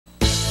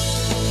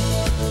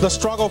The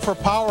struggle for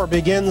power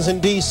begins in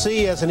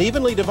D.C. as an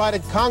evenly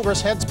divided Congress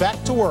heads back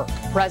to work.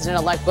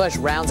 President-elect Bush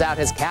rounds out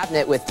his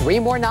cabinet with 3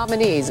 more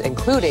nominees,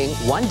 including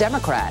 1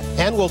 Democrat.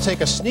 And we'll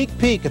take a sneak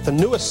peek at the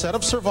newest set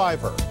of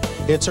Survivor.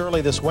 It's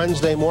early this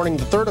Wednesday morning,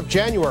 the 3rd of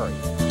January,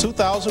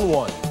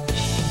 2001.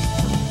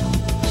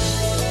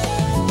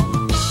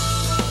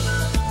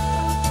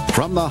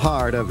 From the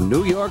heart of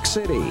New York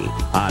City,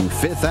 on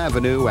 5th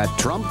Avenue at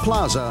Trump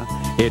Plaza,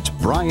 it's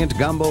Bryant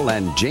Gumbel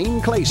and Jane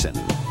Clayson.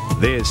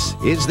 This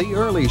is The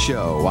Early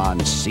Show on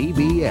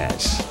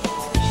CBS.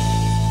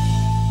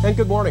 And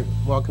good morning.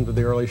 Welcome to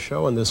The Early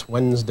Show on this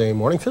Wednesday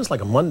morning. Feels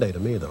like a Monday to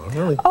me, though.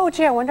 Really. Oh,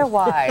 gee, I wonder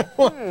why.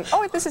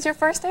 Oh, this is your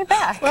first day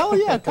back. Well,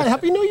 yeah.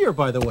 Happy New Year,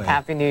 by the way.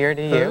 Happy New Year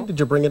to you. Did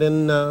you bring it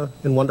in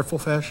wonderful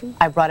fashion?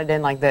 I brought it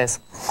in like this.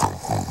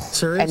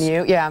 Serious? And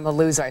you? Yeah, I'm a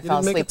loser. I fell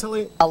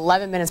asleep.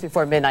 11 minutes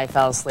before midnight, I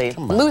fell asleep.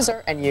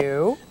 Loser. And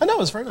you? I know, it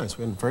was very nice.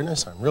 We had a very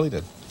nice time. Really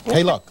did.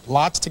 Hey, look,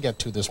 lots to get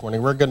to this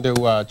morning. We're going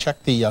to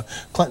check the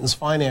Clintons'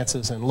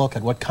 finances and look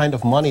at what kind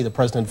of money the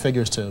president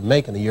figures to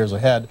make in the years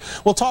ahead.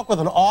 We'll talk with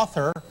an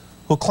author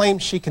who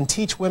claims she can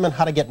teach women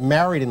how to get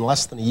married in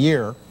less than a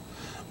year.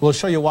 We'll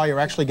show you why you're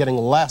actually getting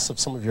less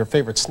of some of your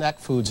favorite snack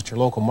foods at your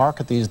local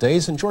market these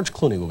days, and George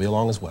Clooney will be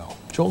along as well.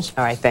 Jules?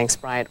 All right, thanks,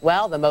 Bryant.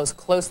 Well, the most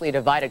closely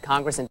divided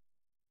Congress in